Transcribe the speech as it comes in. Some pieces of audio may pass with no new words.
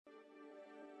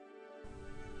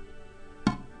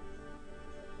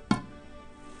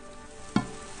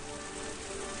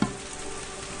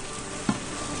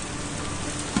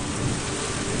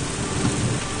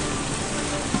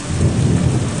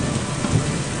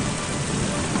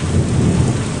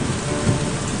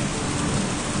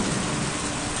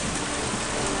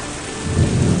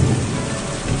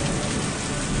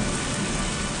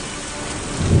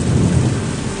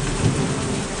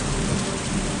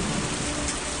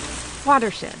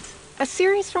Watersheds, a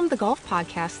series from the Gulf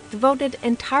podcast devoted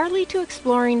entirely to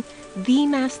exploring the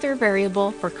master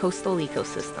variable for coastal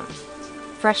ecosystems,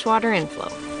 freshwater inflow.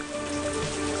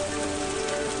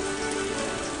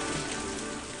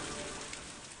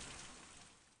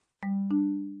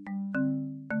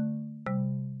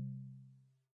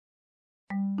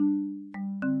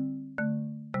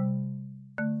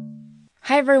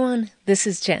 Hi everyone, this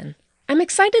is Jen. I'm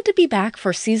excited to be back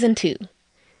for Season 2.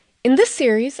 In this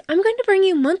series, I'm going to bring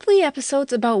you monthly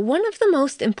episodes about one of the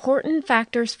most important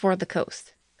factors for the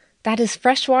coast. That is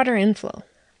freshwater inflow.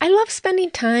 I love spending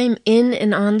time in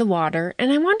and on the water,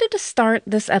 and I wanted to start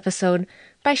this episode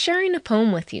by sharing a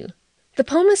poem with you. The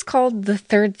poem is called The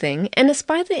Third Thing, and it's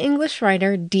by the English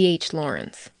writer D.H.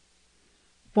 Lawrence.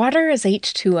 Water is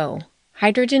H2O,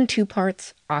 hydrogen 2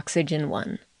 parts, oxygen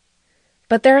 1.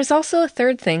 But there is also a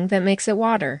third thing that makes it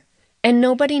water, and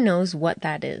nobody knows what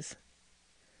that is.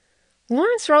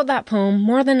 Lawrence wrote that poem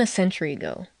more than a century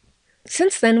ago.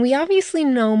 Since then, we obviously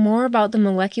know more about the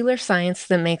molecular science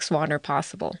that makes water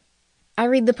possible. I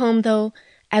read the poem, though,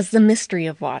 as the mystery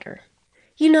of water.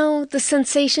 You know, the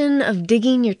sensation of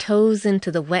digging your toes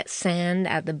into the wet sand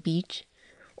at the beach,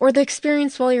 or the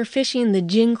experience while you're fishing the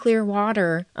gin-clear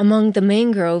water among the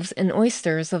mangroves and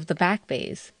oysters of the back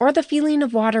bays, or the feeling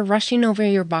of water rushing over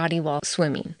your body while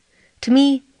swimming. To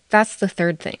me, that's the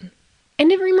third thing.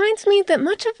 And it reminds me that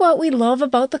much of what we love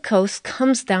about the coast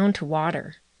comes down to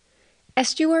water.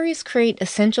 Estuaries create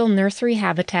essential nursery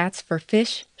habitats for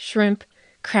fish, shrimp,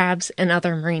 crabs, and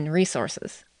other marine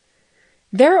resources.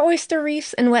 Their oyster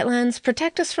reefs and wetlands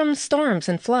protect us from storms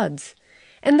and floods.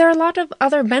 And there are a lot of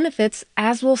other benefits,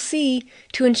 as we'll see,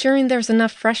 to ensuring there's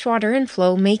enough freshwater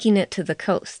inflow making it to the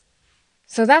coast.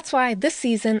 So that's why this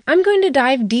season, I'm going to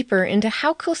dive deeper into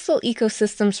how coastal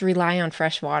ecosystems rely on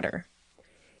fresh water.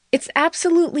 It's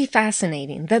absolutely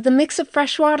fascinating that the mix of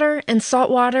freshwater and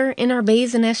saltwater in our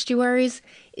bays and estuaries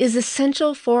is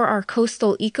essential for our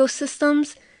coastal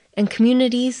ecosystems and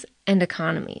communities and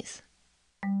economies.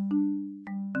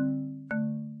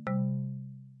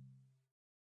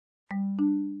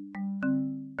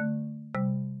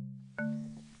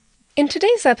 In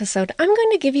today's episode, I'm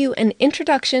going to give you an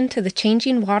introduction to the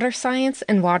changing water science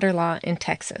and water law in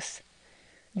Texas.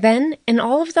 Then, in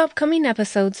all of the upcoming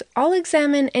episodes, I'll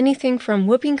examine anything from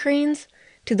whooping cranes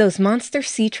to those monster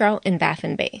sea trout in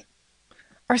Baffin Bay.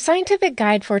 Our scientific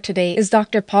guide for today is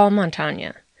Dr. Paul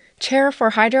Montagna, Chair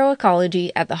for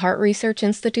HydroEcology at the Harte Research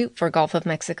Institute for Gulf of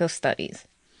Mexico Studies.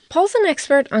 Paul's an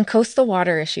expert on coastal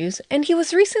water issues, and he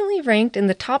was recently ranked in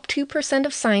the top 2%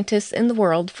 of scientists in the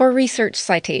world for research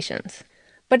citations.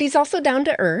 But he's also down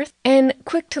to earth and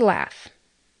quick to laugh.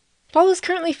 Paul is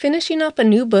currently finishing up a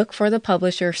new book for the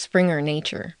publisher Springer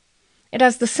Nature. It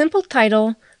has the simple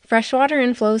title, Freshwater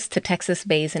Inflows to Texas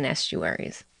Bays and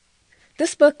Estuaries.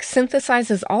 This book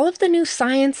synthesizes all of the new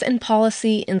science and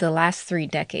policy in the last 3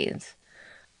 decades.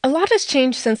 A lot has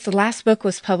changed since the last book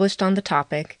was published on the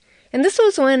topic, and this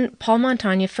was when Paul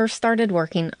Montagna first started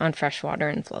working on freshwater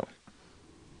inflow.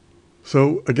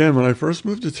 So again, when I first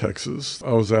moved to Texas,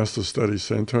 I was asked to study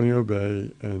San Antonio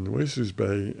Bay and Nueces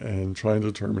Bay and try and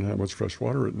determine how much fresh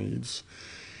water it needs.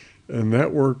 And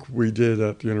that work we did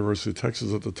at the University of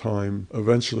Texas at the time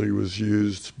eventually was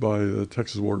used by the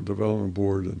Texas Water Development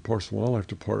Board and Parks and Wildlife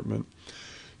Department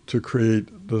to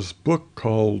create this book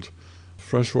called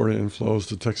Freshwater Inflows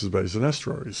to Texas Bays and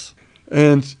Estuaries.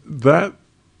 And that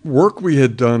work we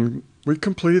had done, we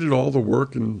completed all the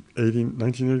work in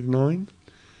 1989.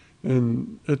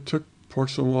 And it took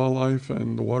Parks and Wildlife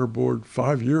and the Water Board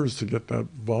 5 years to get that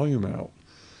volume out.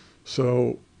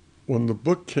 So when the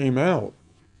book came out,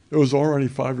 it was already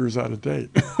 5 years out of date.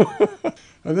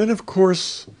 And then, of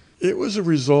course, it was a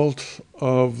result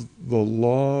of the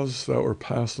laws that were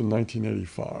passed in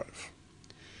 1985.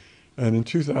 And in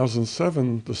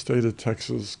 2007, the state of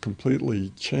Texas completely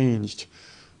changed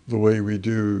the way we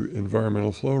do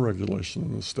environmental flow regulation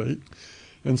in the state.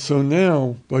 And so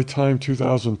now, by the time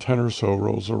 2010 or so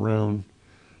rolls around,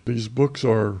 these books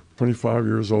are 25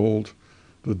 years old.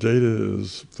 The data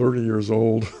is 30 years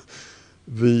old.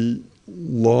 The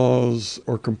laws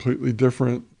are completely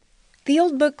different. The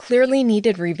old book clearly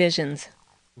needed revisions.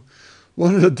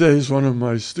 One of the days, one of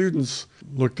my students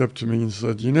looked up to me and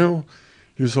said, he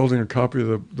was holding a copy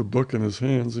of the book in his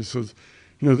hands. He says,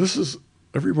 this is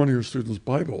every one of your students'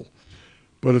 Bible.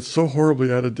 But it's so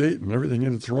horribly out of date and everything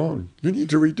in it's wrong. You need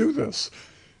to redo this.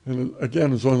 And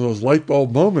again, it's one of those light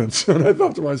bulb moments. And I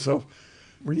thought to myself,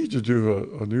 we need to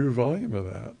do a new volume of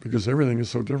that because everything is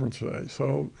so different today.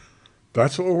 So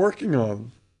that's what we're working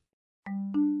on.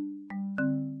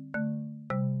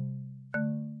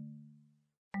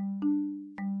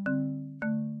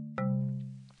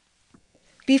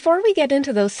 Before we get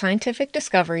into those scientific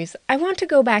discoveries, I want to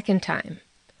go back in time.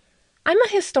 I'm a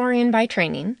historian by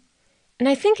training, and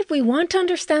I think if we want to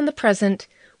understand the present,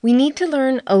 we need to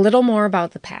learn a little more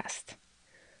about the past.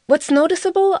 What's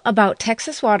noticeable about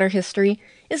Texas water history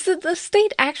is that the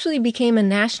state actually became a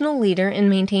national leader in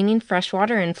maintaining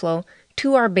freshwater inflow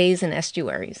to our bays and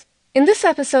estuaries. In this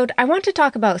episode, I want to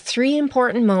talk about 3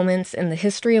 important moments in the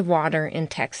history of water in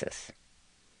Texas.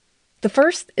 The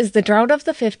first is the drought of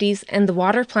the 50s and the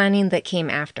water planning that came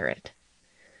after it.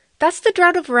 That's the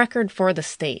drought of record for the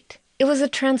state. It was a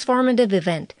transformative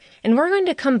event, and we're going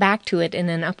to come back to it in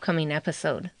an upcoming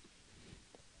episode.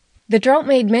 The drought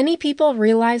made many people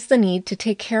realize the need to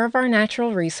take care of our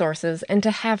natural resources and to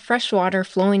have fresh water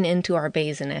flowing into our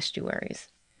bays and estuaries.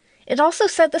 It also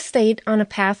set the state on a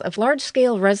path of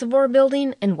large-scale reservoir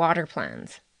building and water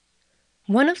plans.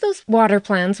 One of those water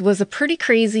plans was a pretty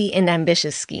crazy and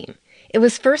ambitious scheme. It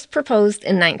was first proposed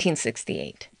in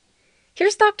 1968.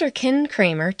 Here's Dr. Ken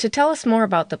Kramer to tell us more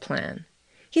about the plan.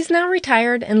 He's now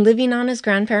retired and living on his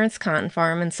grandparents' cotton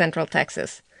farm in central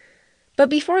Texas. But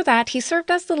before that, he served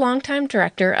as the longtime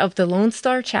director of the Lone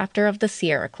Star chapter of the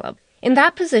Sierra Club. In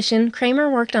that position, Kramer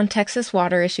worked on Texas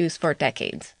water issues for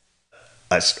decades.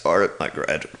 I started my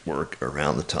graduate work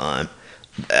around the time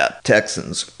that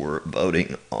Texans were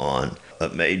voting on a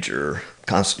major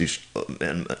constitutional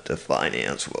amendment to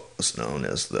finance what was known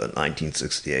as the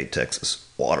 1968 Texas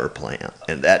Water Plan.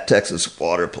 And that Texas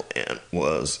Water Plan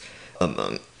was,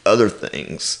 among other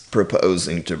things,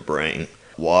 proposing to bring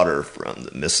water from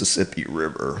the Mississippi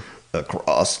River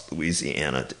across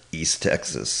Louisiana to East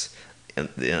Texas and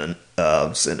then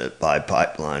send it by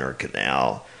pipeline or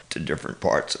canal to different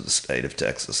parts of the state of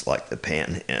Texas, like the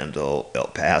Panhandle, El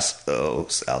Paso,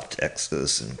 South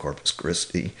Texas, and Corpus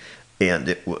Christi. And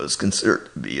it was considered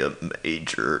to be a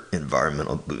major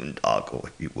environmental boondoggle,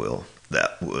 if you will,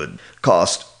 that would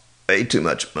cost way too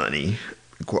much money,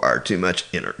 require too much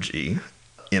energy,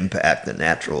 impact the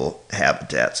natural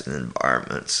habitats and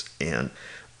environments, and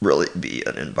really be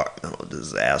an environmental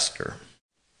disaster.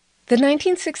 The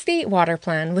 1968 water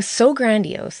plan was so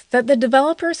grandiose that the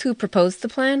developers who proposed the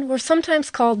plan were sometimes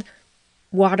called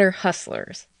water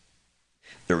hustlers.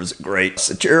 There was a great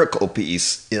satirical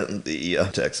piece in the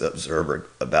Texas Observer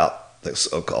about the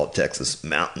so-called Texas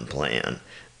Mountain Plan.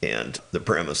 And the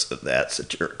premise of that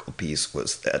satirical piece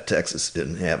was that Texas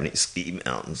didn't have any ski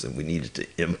mountains and we needed to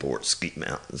import ski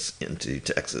mountains into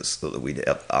Texas so that we'd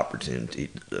have the opportunity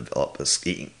to develop a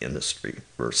skiing industry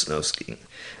for snow skiing.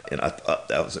 And I thought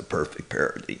that was a perfect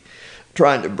parody.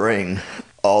 Trying to bring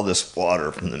all this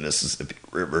water from the Mississippi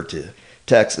River to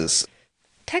Texas.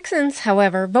 Texans,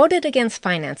 however, voted against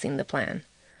financing the plan.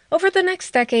 Over the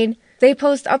next decade, they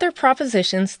opposed other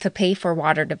propositions to pay for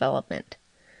water development.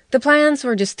 The plans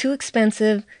were just too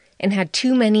expensive and had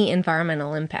too many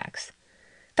environmental impacts.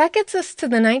 That gets us to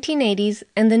the 1980s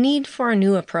and the need for a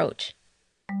new approach.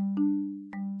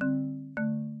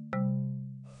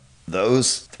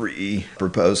 Those 3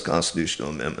 proposed constitutional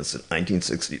amendments in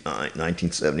 1969,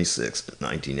 1976, and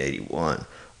 1981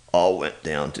 all went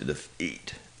down to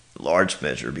defeat, in large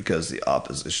measure because of the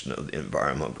opposition of the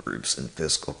environmental groups and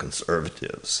fiscal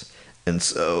conservatives. And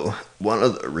so one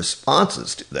of the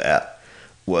responses to that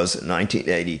was in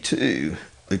 1982,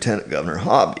 Lieutenant Governor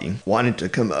Hobby wanted to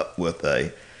come up with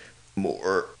a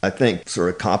more, I think, sort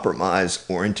of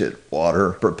compromise-oriented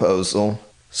water proposal.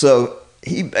 So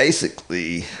he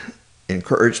basically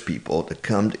encouraged people to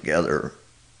come together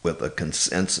with a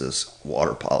consensus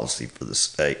water policy for the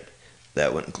state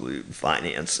that would include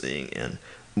financing and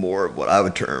more of what I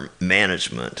would term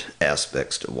management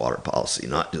aspects to water policy,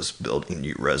 not just building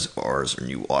new reservoirs or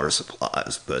new water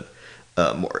supplies, but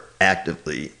more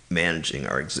actively managing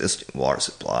our existing water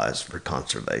supplies for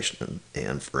conservation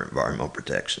and for environmental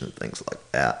protection and things like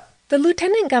that. The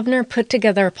lieutenant governor put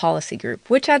together a policy group,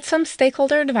 which had some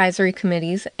stakeholder advisory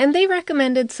committees, and they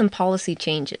recommended some policy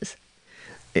changes.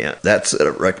 And that set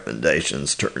of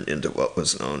recommendations turned into what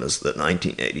was known as the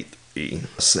 1983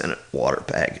 Senate Water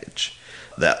Package.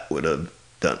 That would have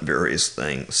done various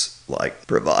things like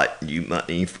provide new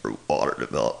money for water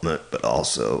development, but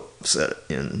also set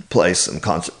in place some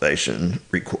conservation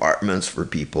requirements for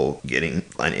people getting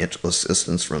financial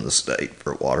assistance from the state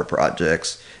for water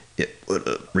projects. It would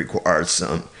have required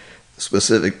some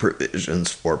specific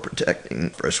provisions for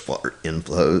protecting freshwater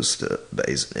inflows to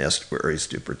bays and estuaries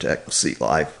to protect sea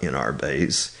life in our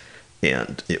bays.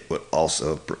 And it would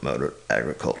also promote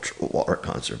agricultural water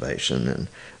conservation and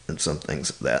some things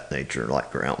of that nature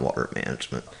like groundwater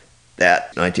management.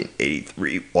 That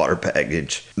 1983 water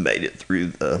package made it through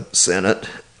the Senate,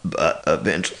 but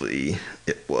eventually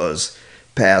it was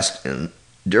passed in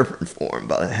different form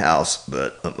by the House,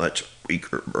 but a much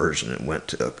weaker version, and went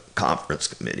to a conference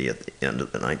committee at the end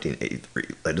of the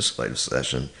 1983 legislative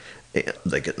session, and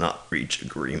they could not reach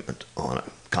agreement on a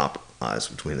compromise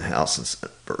between the House and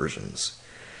Senate versions.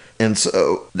 And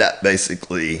so that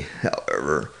basically,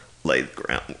 however, laid the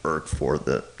groundwork for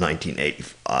the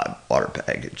 1985 water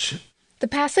package. The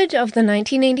passage of the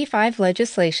 1985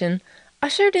 legislation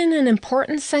ushered in an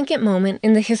important second moment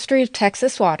in the history of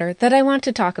Texas water that I want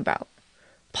to talk about.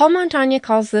 Paul Montagna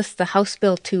calls this the House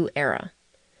Bill 2 era.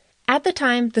 At the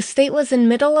time, the state was in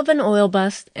middle of an oil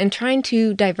bust and trying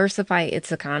to diversify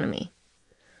its economy.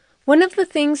 One of the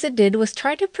things it did was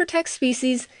try to protect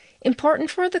species important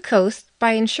for the coast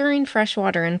by ensuring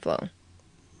freshwater inflow.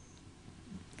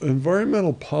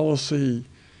 Environmental policy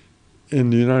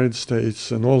in the United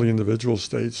States and all the individual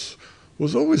states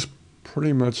was always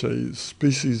pretty much a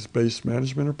species-based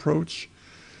management approach.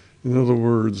 In other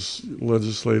words,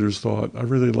 legislators thought, I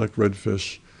really like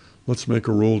redfish. Let's make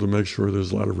a rule to make sure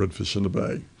there's a lot of redfish in the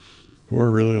bay. Or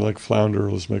I really like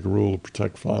flounder. Let's make a rule to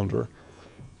protect flounder.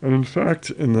 And in fact,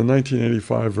 in the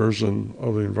 1985 version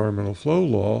of the environmental flow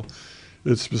law,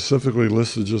 it specifically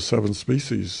listed just 7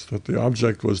 species, that the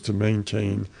object was to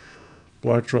maintain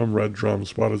black drum, red drum,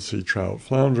 spotted sea trout,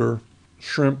 flounder,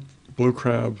 shrimp, blue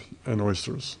crab, and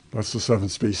oysters. That's the 7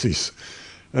 species.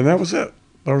 And that was it.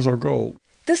 That was our goal.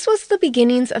 This was the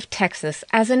beginnings of Texas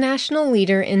as a national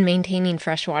leader in maintaining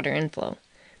freshwater inflow.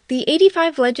 The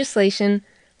 85 legislation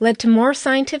led to more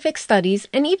scientific studies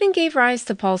and even gave rise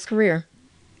to Paul's career.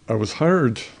 I was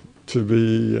hired to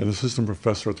be an assistant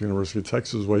professor at the University of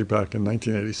Texas way back in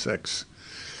 1986.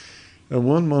 And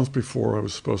 1 month before I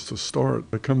was supposed to start,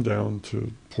 I come down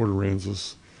to Port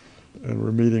Aransas, and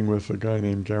we're meeting with a guy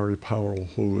named Gary Powell,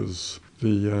 who is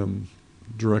the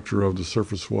director of the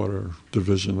Surface Water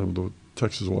Division of the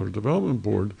Texas Water Development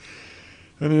Board.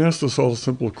 And he asked us all a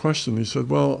simple question. He said,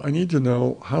 well, I need to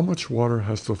know how much water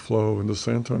has to flow into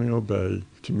San Antonio Bay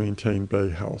to maintain bay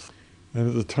health. And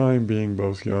at the time, being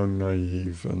both young,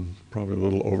 naive, and probably a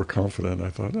little overconfident, I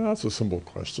thought, that's a simple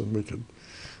question.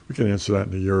 We can answer that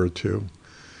in a year or two.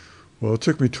 Well, it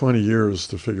took me 20 years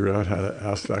to figure out how to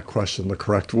ask that question the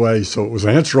correct way so it was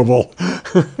answerable.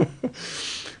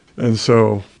 And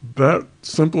so that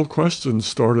simple question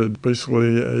started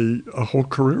basically a whole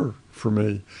career for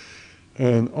me.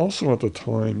 And also at the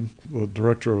time, the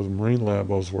director of the Marine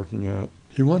Lab I was working at,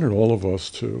 he wanted all of us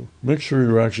to make sure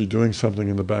we were actually doing something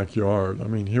in the backyard. I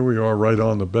mean, here we are right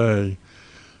on the bay.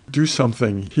 Do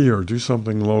something here, do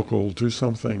something local, do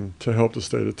something to help the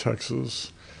state of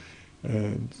Texas.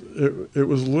 And it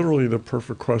was literally the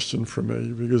perfect question for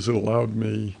me because it allowed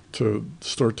me to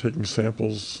start taking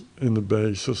samples in the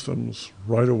bay systems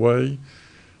right away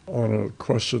on a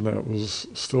question that was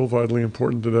still vitally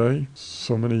important today,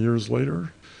 so many years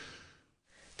later.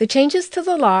 The changes to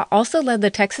the law also led the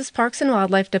Texas Parks and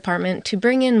Wildlife Department to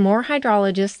bring in more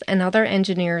hydrologists and other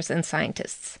engineers and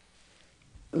scientists.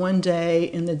 One day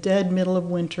in the dead middle of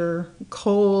winter,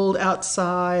 cold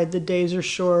outside, the days are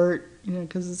short,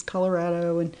 because it's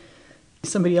Colorado, and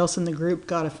somebody else in the group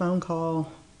got a phone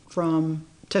call from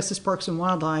Texas Parks and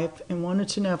Wildlife and wanted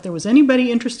to know if there was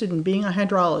anybody interested in being a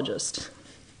hydrologist.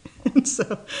 And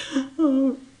so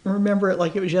I remember it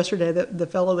like it was yesterday that the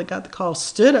fellow that got the call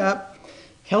stood up,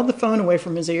 held the phone away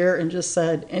from his ear, and just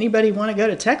said, anybody want to go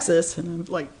to Texas? And I'm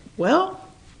like, well,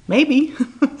 maybe.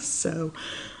 So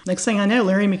next thing I know,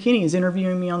 Larry McKinney is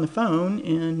interviewing me on the phone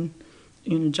and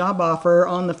a job offer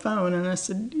on the phone. And I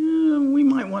said, we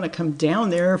might want to come down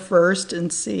there first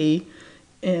and see.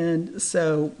 And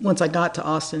so once I got to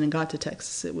Austin and got to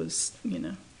Texas, it was,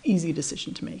 easy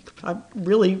decision to make. I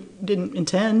really didn't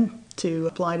intend to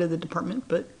apply to the department,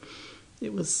 but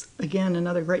it was, again,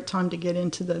 another great time to get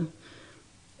into the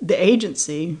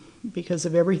agency because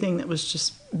of everything that was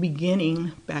just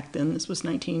beginning back then. This was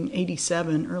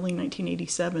 1987, early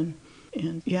 1987.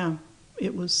 And yeah,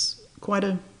 it was quite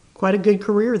a good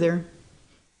career there.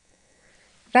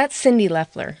 That's Cindy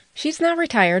Leffler. She's now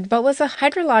retired, but was a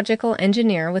hydrological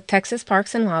engineer with Texas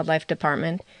Parks and Wildlife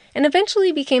Department and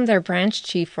eventually became their branch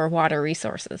chief for water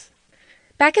resources.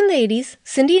 Back in the 80s,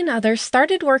 Cindy and others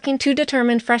started working to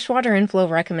determine freshwater inflow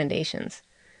recommendations.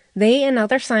 They and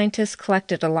other scientists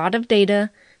collected a lot of data,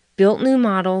 built new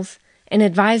models, and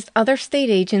advised other state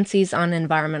agencies on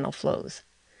environmental flows.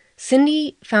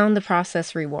 Cindy found the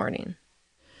process rewarding.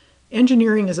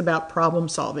 Engineering is about problem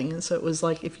solving, and so it was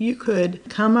like if you could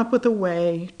come up with a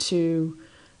way to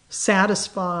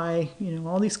satisfy,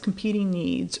 all these competing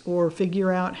needs or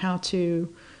figure out how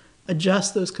to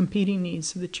adjust those competing needs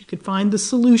so that you could find the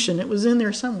solution. It was in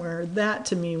there somewhere. That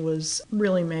to me was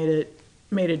really made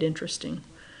it interesting.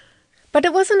 But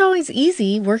it wasn't always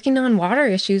easy working on water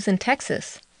issues in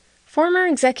Texas. Former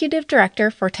Executive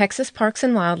Director for Texas Parks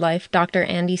and Wildlife, Dr.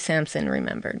 Andy Sampson,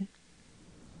 remembered.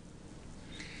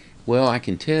 Well, I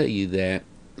can tell you that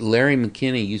Larry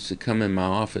McKinney used to come in my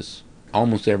office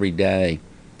almost every day.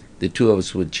 The two of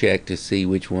us would check to see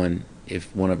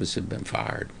if one of us had been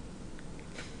fired.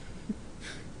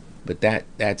 But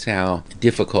that's how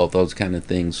difficult those kind of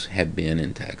things have been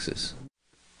in Texas.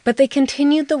 But they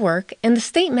continued the work, and the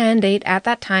state mandate at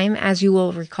that time, as you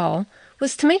will recall,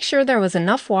 was to make sure there was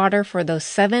enough water for those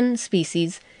 7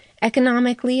 species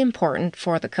economically important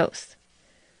for the coast.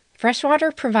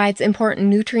 Freshwater provides important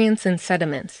nutrients and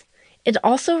sediments. It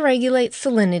also regulates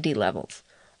salinity levels.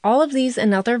 All of these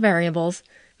and other variables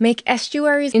make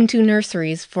estuaries into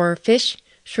nurseries for fish,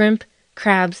 shrimp,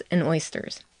 crabs, and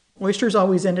oysters. Oysters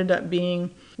always ended up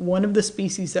being one of the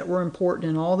species that were important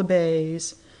in all the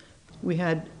bays. We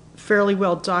had fairly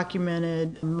well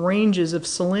documented ranges of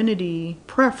salinity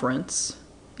preference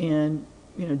and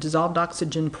dissolved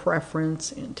oxygen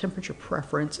preference and temperature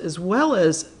preference, as well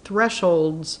as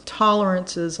thresholds,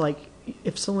 tolerances, like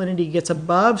if salinity gets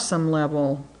above some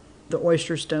level, the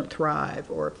oysters don't thrive,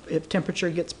 or if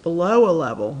temperature gets below a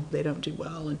level, they don't do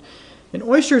well. And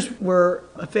oysters were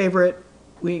a favorite.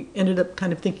 We ended up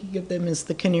kind of thinking of them as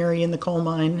the canary in the coal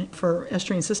mine for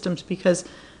estuarine systems because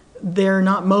they're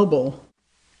not mobile.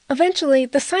 Eventually,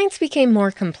 the science became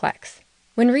more complex.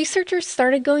 When researchers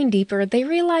started going deeper, they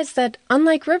realized that,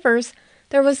 unlike rivers,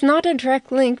 there was not a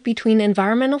direct link between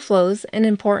environmental flows and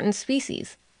important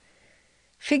species.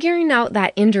 Figuring out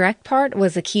that indirect part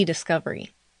was a key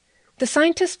discovery. The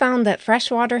scientists found that fresh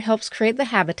water helps create the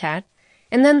habitat,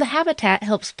 and then the habitat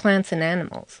helps plants and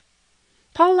animals.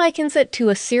 Paul likens it to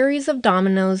a series of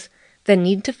dominoes that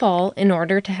need to fall in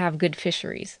order to have good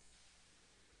fisheries.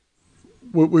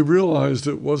 What we realized,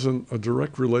 it wasn't a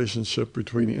direct relationship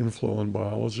between inflow and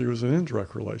biology, it was an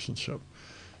indirect relationship.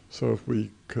 So if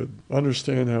we could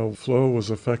understand how flow was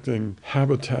affecting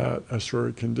habitat,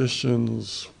 estuary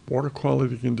conditions, water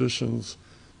quality conditions,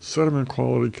 sediment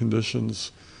quality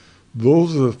conditions,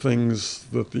 those are the things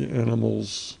that the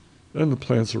animals and the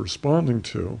plants are responding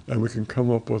to, and we can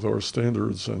come up with our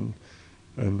standards and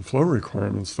flow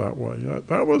requirements that way.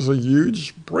 That was a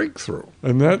huge breakthrough.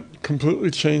 And that completely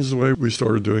changed the way we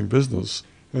started doing business.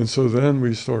 And so then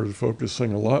we started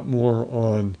focusing a lot more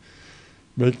on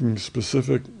making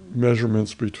specific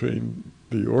measurements between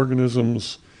the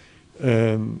organisms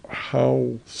and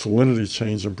how salinity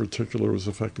change in particular was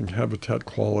affecting habitat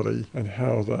quality and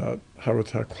how that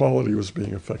habitat quality was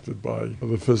being affected by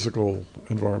the physical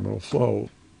environmental flow.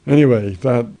 Anyway,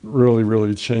 that really,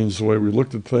 really changed the way we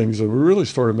looked at things, and we really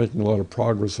started making a lot of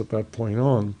progress at that point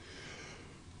on,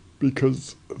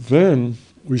 because then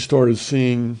we started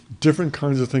seeing different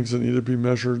kinds of things that needed to be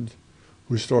measured.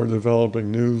 We started developing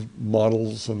new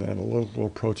models and analytical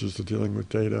approaches to dealing with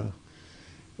data,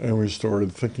 and we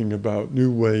started thinking about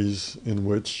new ways in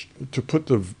which to put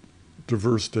the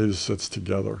diverse data sets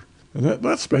together. And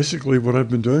that's basically what I've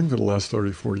been doing for the last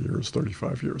 34 years,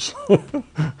 35 years.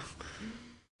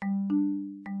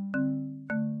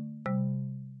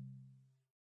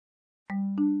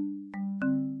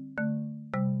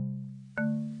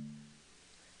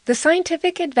 The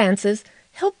scientific advances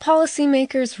helped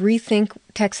policymakers rethink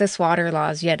Texas water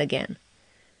laws yet again.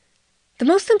 The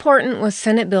most important was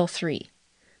Senate Bill 3.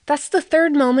 That's the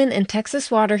third moment in Texas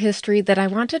water history that I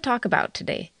want to talk about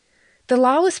today. The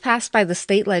law was passed by the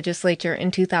state legislature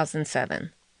in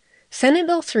 2007. Senate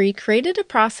Bill 3 created a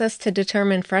process to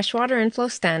determine freshwater inflow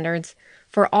standards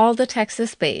for all the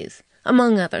Texas bays,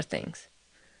 among other things.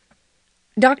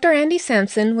 Dr. Andy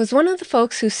Sampson was one of the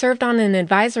folks who served on an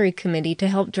advisory committee to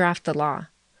help draft the law.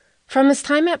 From his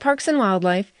time at Parks and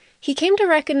Wildlife, he came to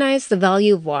recognize the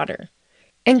value of water,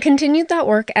 and continued that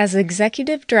work as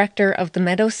executive director of the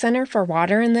Meadows Center for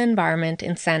Water and the Environment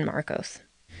in San Marcos.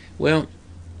 Well,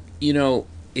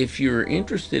 if you're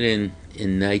interested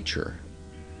in nature,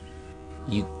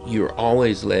 you're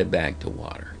always led back to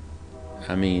water.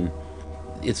 I mean,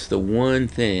 it's the one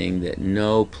thing that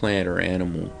no plant or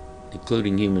animal,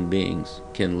 including human beings,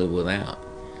 can live without.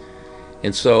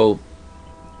 And so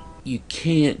you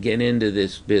can't get into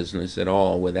this business at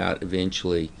all without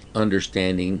eventually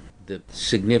understanding the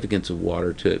significance of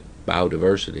water to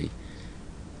biodiversity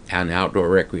and outdoor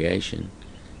recreation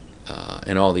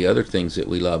and all the other things that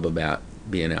we love about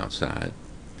being outside,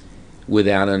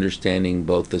 without understanding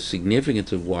both the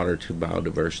significance of water to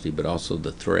biodiversity but also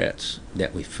the threats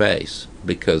that we face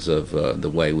because of the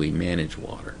way we manage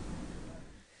water.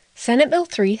 Senate Bill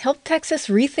 3 helped Texas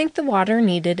rethink the water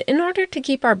needed in order to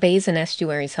keep our bays and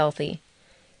estuaries healthy.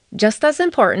 Just as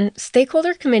important,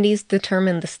 stakeholder committees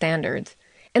determined the standards,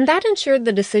 and that ensured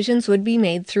the decisions would be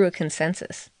made through a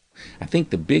consensus. I think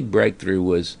the big breakthrough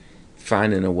was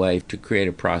finding a way to create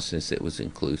a process that was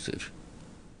inclusive.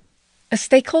 A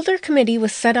stakeholder committee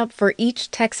was set up for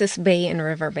each Texas bay and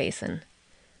river basin.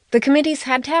 The committees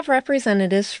had to have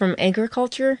representatives from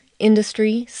agriculture,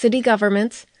 industry, city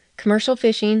governments, commercial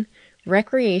fishing,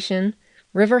 recreation,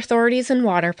 river authorities and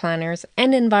water planners,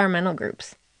 and environmental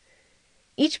groups.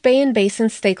 Each bay and basin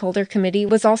stakeholder committee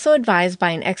was also advised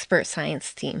by an expert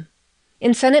science team.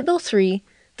 In Senate Bill 3,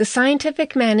 the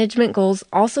scientific management goals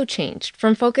also changed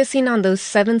from focusing on those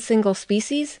 7 single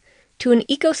species to an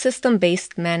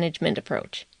ecosystem-based management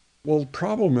approach. Well, the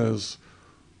problem is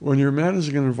when you're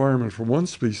managing an environment for one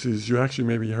species, you actually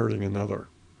may be hurting another.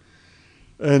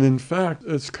 And in fact,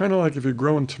 it's kind of like if you're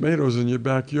growing tomatoes in your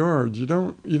backyard, you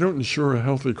don't ensure a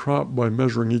healthy crop by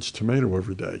measuring each tomato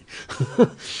every day.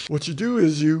 What you do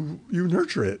is you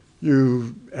nurture it.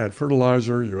 You add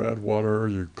fertilizer, you add water,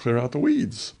 you clear out the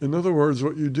weeds. In other words,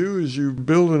 what you do is you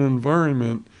build an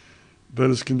environment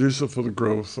that is conducive for the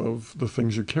growth of the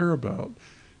things you care about.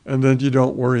 And then you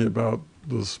don't worry about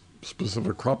the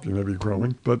specific crop you may be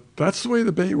growing. But that's the way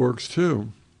the bay works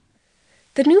too.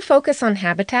 The new focus on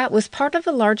habitat was part of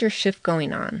a larger shift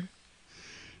going on.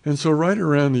 And so right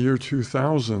around the year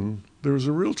 2000, there was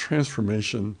a real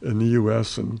transformation in the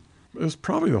U.S. and it was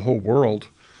probably the whole world,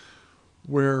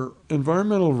 where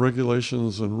environmental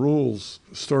regulations and rules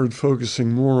started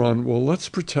focusing more on, well, let's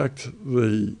protect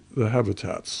the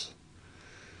habitats.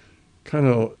 Kind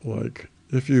of like,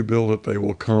 if you build it, they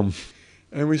will come.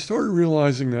 And we started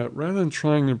realizing that rather than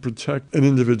trying to protect an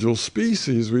individual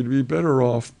species, we'd be better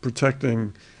off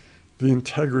protecting the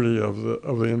integrity of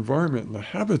the environment and the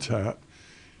habitat.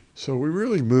 So we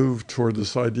really moved toward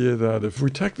this idea that if we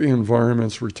protect the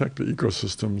environments, protect the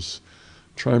ecosystems,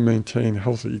 try and maintain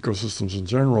healthy ecosystems in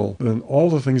general, then all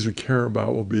the things we care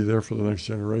about will be there for the next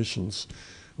generations.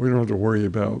 We don't have to worry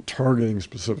about targeting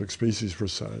specific species per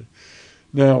se.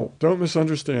 Now, don't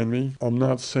misunderstand me. I'm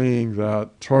not saying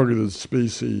that targeted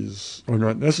species are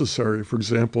not necessary. For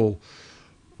example,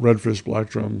 redfish, black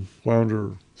drum,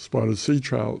 flounder, spotted sea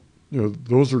trout,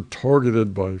 those are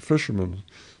targeted by fishermen.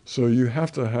 So you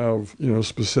have to have,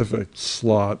 specific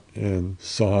slot and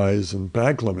size and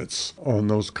bag limits on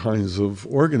those kinds of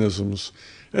organisms.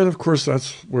 And of course,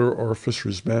 that's where our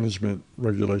fisheries management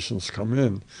regulations come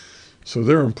in. So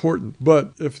they're important.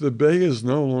 But if the bay is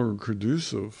no longer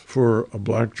conducive for a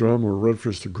black drum or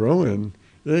redfish to grow in,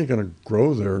 it ain't going to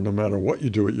grow there no matter what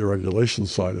you do at your regulation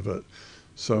side of it.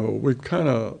 So we kind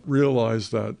of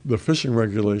realized that the fishing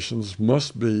regulations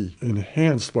must be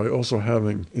enhanced by also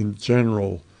having, in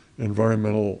general,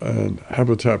 environmental and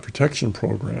habitat protection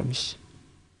programs.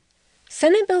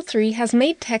 Senate Bill 3 has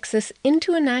made Texas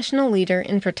into a national leader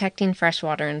in protecting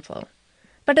freshwater inflow.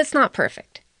 But it's not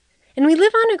perfect. And we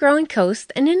live on a growing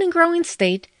coast and in a growing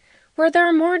state where there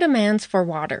are more demands for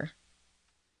water.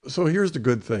 So here's the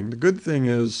good thing. The good thing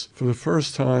is, for the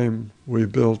first time, we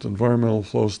built environmental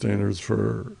flow standards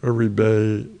for every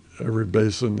bay, every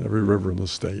basin, every river in the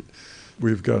state.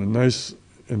 We've got a nice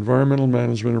environmental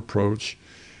management approach,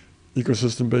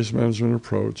 ecosystem-based management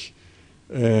approach,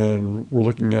 and we're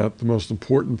looking at the most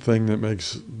important thing that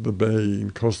makes the bay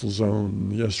and coastal zone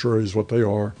and the estuaries what they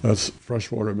are. That's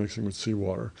freshwater mixing with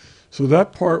seawater. So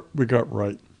that part we got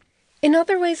right. In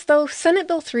other ways, though, Senate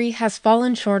Bill 3 has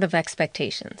fallen short of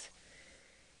expectations.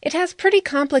 It has pretty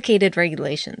complicated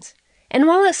regulations, and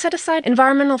while it set aside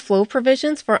environmental flow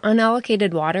provisions for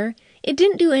unallocated water, it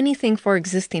didn't do anything for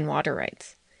existing water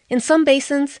rights. In some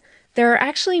basins, there are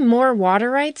actually more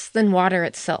water rights than water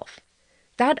itself.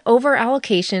 That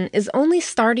over-allocation is only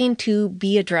starting to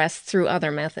be addressed through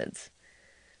other methods.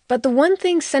 But the one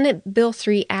thing Senate Bill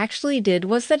 3 actually did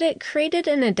was that it created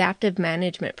an adaptive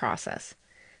management process.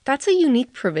 That's a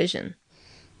unique provision.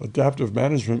 Adaptive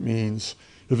management means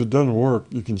if it doesn't work,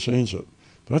 you can change it.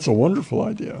 That's a wonderful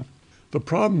idea. The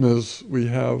problem is we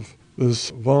have this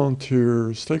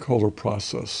volunteer stakeholder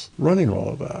process running all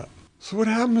of that. So what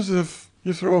happens if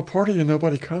you throw a party and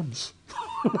nobody comes?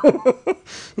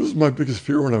 This was my biggest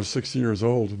fear when I was 16 years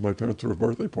old and my parents threw a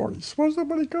birthday party. Suppose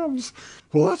nobody comes.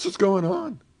 Well, that's what's going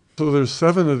on. So there's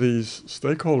 7 of these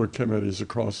stakeholder committees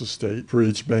across the state for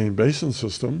each bay and basin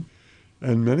system,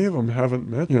 and many of them haven't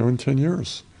met, in 10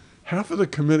 years. Half of the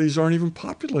committees aren't even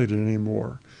populated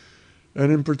anymore.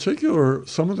 And in particular,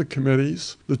 some of the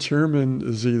committees, the chairman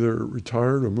is either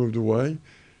retired or moved away.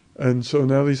 And so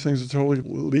now these things are totally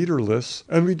leaderless,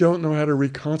 and we don't know how to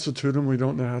reconstitute them. We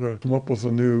don't know how to come up with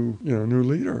a new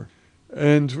leader.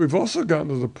 And we've also gotten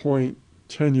to the point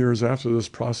 10 years after this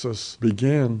process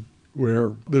began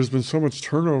where there's been so much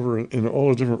turnover in all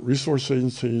the different resource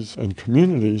agencies and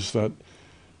communities that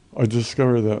I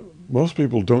discovered that most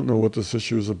people don't know what this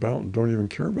issue is about and don't even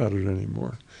care about it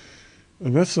anymore.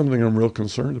 And that's something I'm real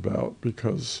concerned about,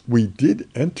 because we did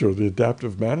enter the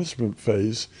adaptive management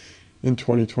phase in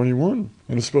 2021,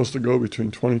 and it's supposed to go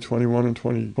between 2021 and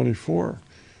 2024.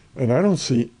 And I don't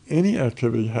see any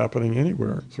activity happening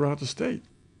anywhere throughout the state.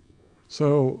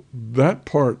 So that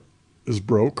part is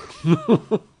broke.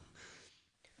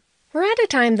 We're at a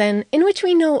time, then, in which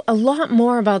we know a lot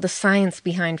more about the science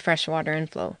behind freshwater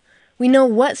inflow. We know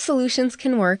what solutions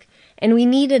can work, and we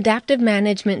need adaptive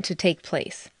management to take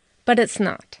place. But it's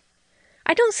not.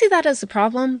 I don't see that as a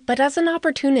problem, but as an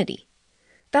opportunity.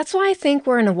 That's why I think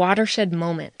we're in a watershed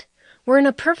moment. We're in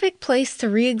a perfect place to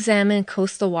re-examine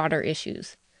coastal water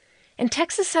issues. And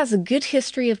Texas has a good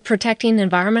history of protecting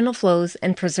environmental flows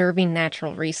and preserving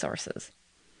natural resources.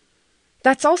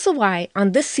 That's also why,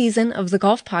 on this season of the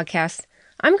Gulf Podcast,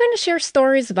 I'm going to share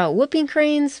stories about whooping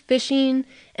cranes, fishing,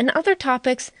 and other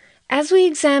topics as we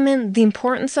examine the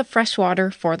importance of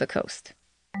freshwater for the coast.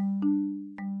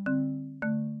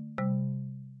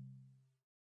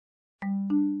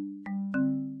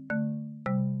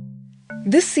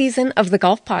 This season of the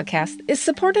Gulf Podcast is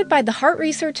supported by the Harte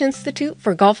Research Institute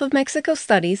for Gulf of Mexico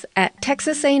Studies at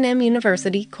Texas A&M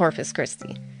University, Corpus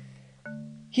Christi.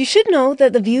 You should know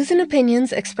that the views and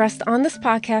opinions expressed on this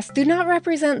podcast do not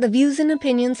represent the views and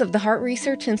opinions of the Harte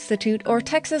Research Institute or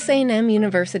Texas A&M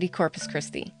University, Corpus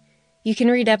Christi. You can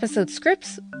read episode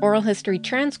scripts, oral history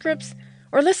transcripts,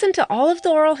 or listen to all of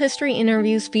the oral history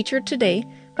interviews featured today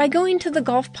by going to the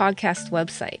Gulf Podcast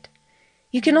website.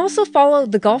 You can also follow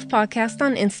the Gulf Podcast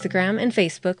on Instagram and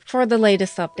Facebook for the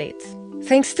latest updates.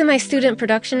 Thanks to my student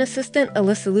production assistant,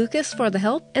 Alyssa Lucas, for the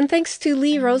help, and thanks to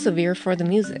Lee Rosevere for the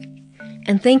music.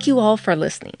 And thank you all for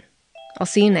listening. I'll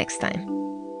see you next time.